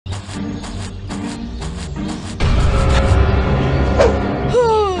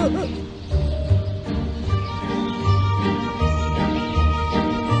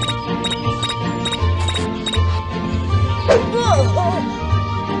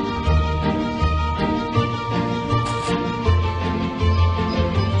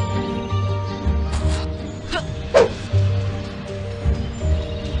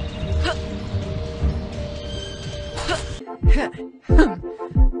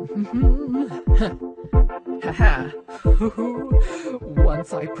Haha.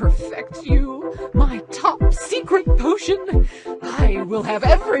 Once I perfect you, my top secret potion, I will have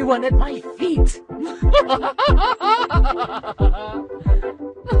everyone at my feet.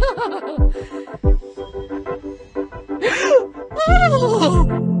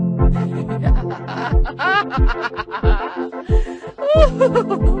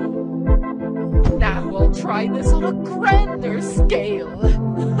 Now we'll try this on a grander scale.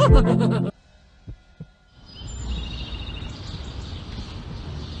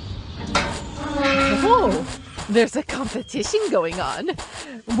 Oh, there's a competition going on.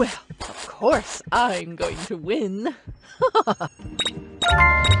 Well, of course I'm going to win. There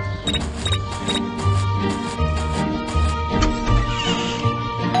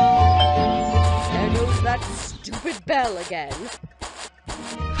goes that stupid bell again.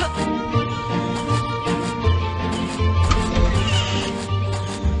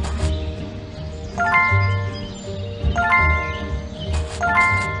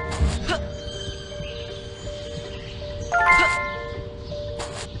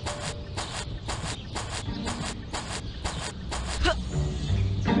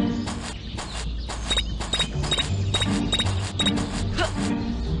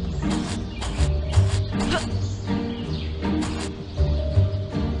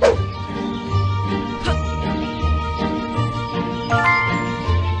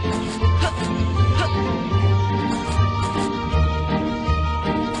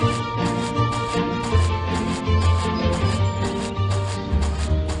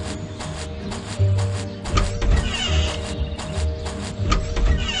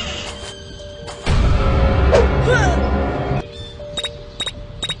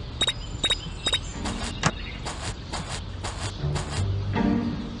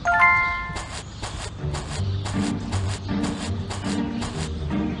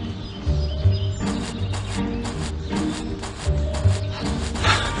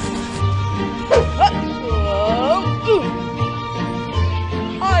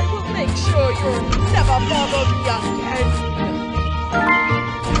 I will make sure you'll never bother me again.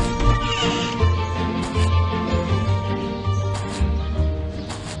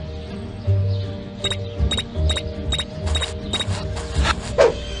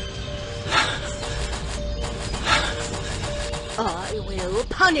 I will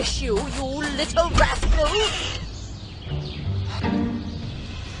punish you, you little rascal!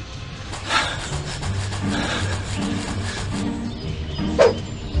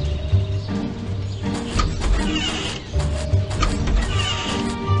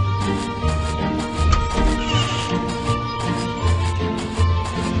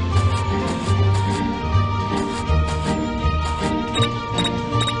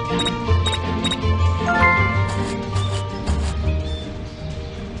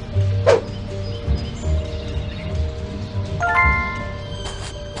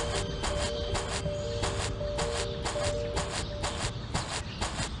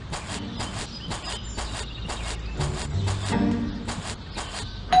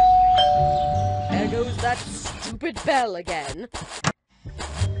 There goes that stupid bell again.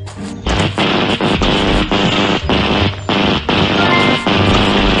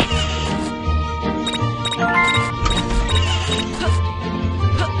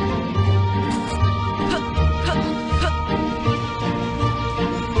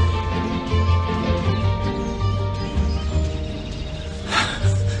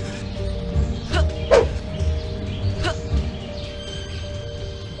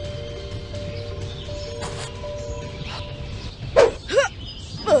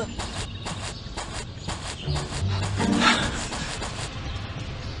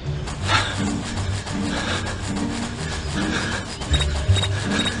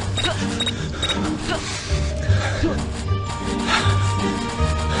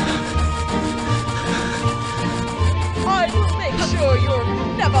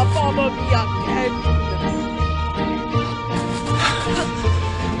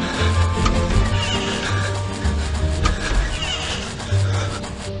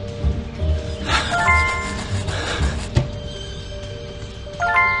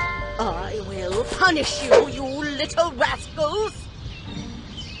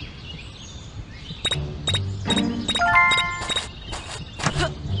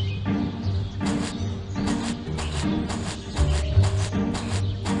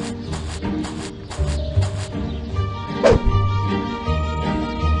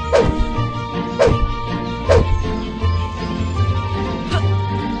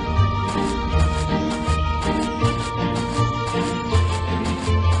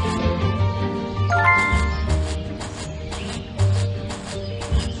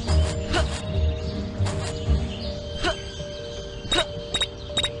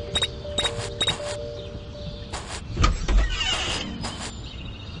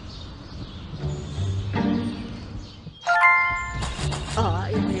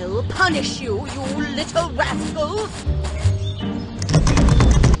 will punish you, you little rascals!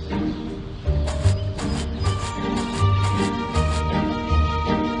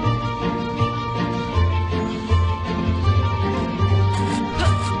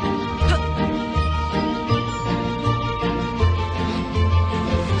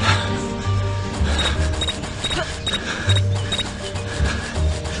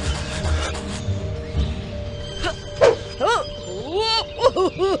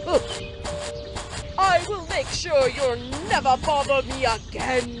 I will make sure you'll never bother me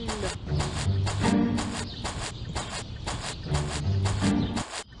again!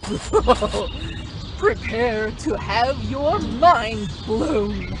 Prepare to have your mind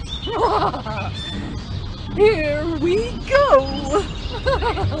blown! Here we go!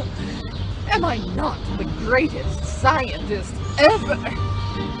 Am I not the greatest scientist ever?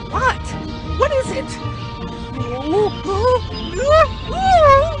 What? What is it? Oh,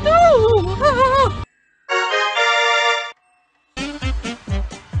 no!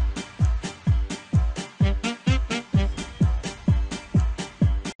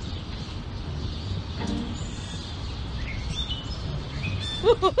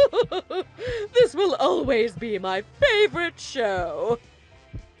 This will always be my favorite show.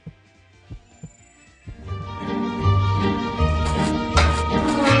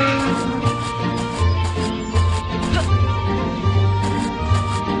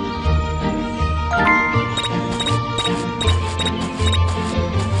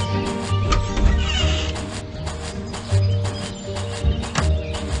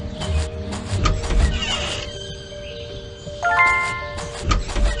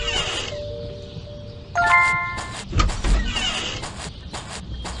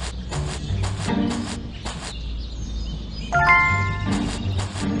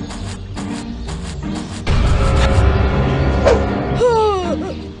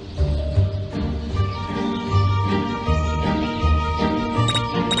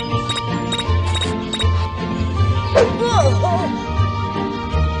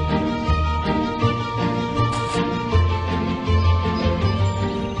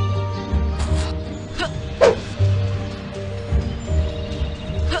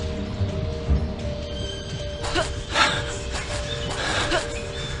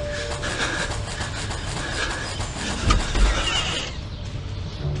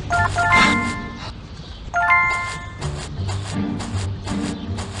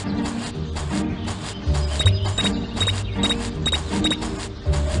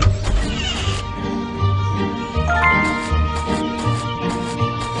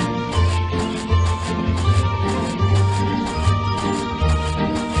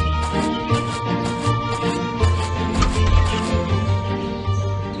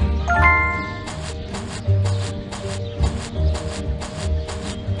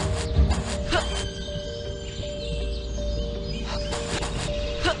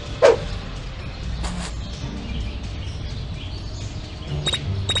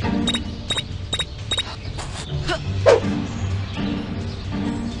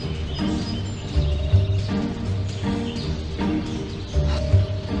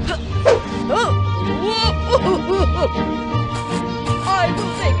 I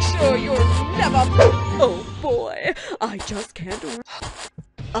will make sure you're never... Oh boy, I just can't...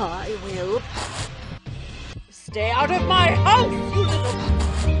 I will... Stay out of my house, you little...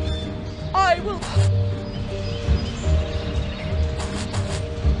 I will...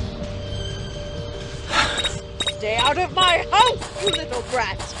 Stay out of my house, you little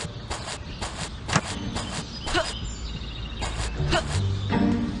brat!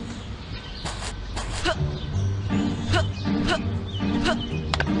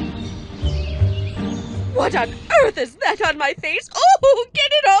 What on earth is that on my face? Oh,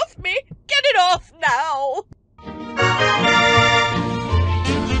 get it off me! Get it off now!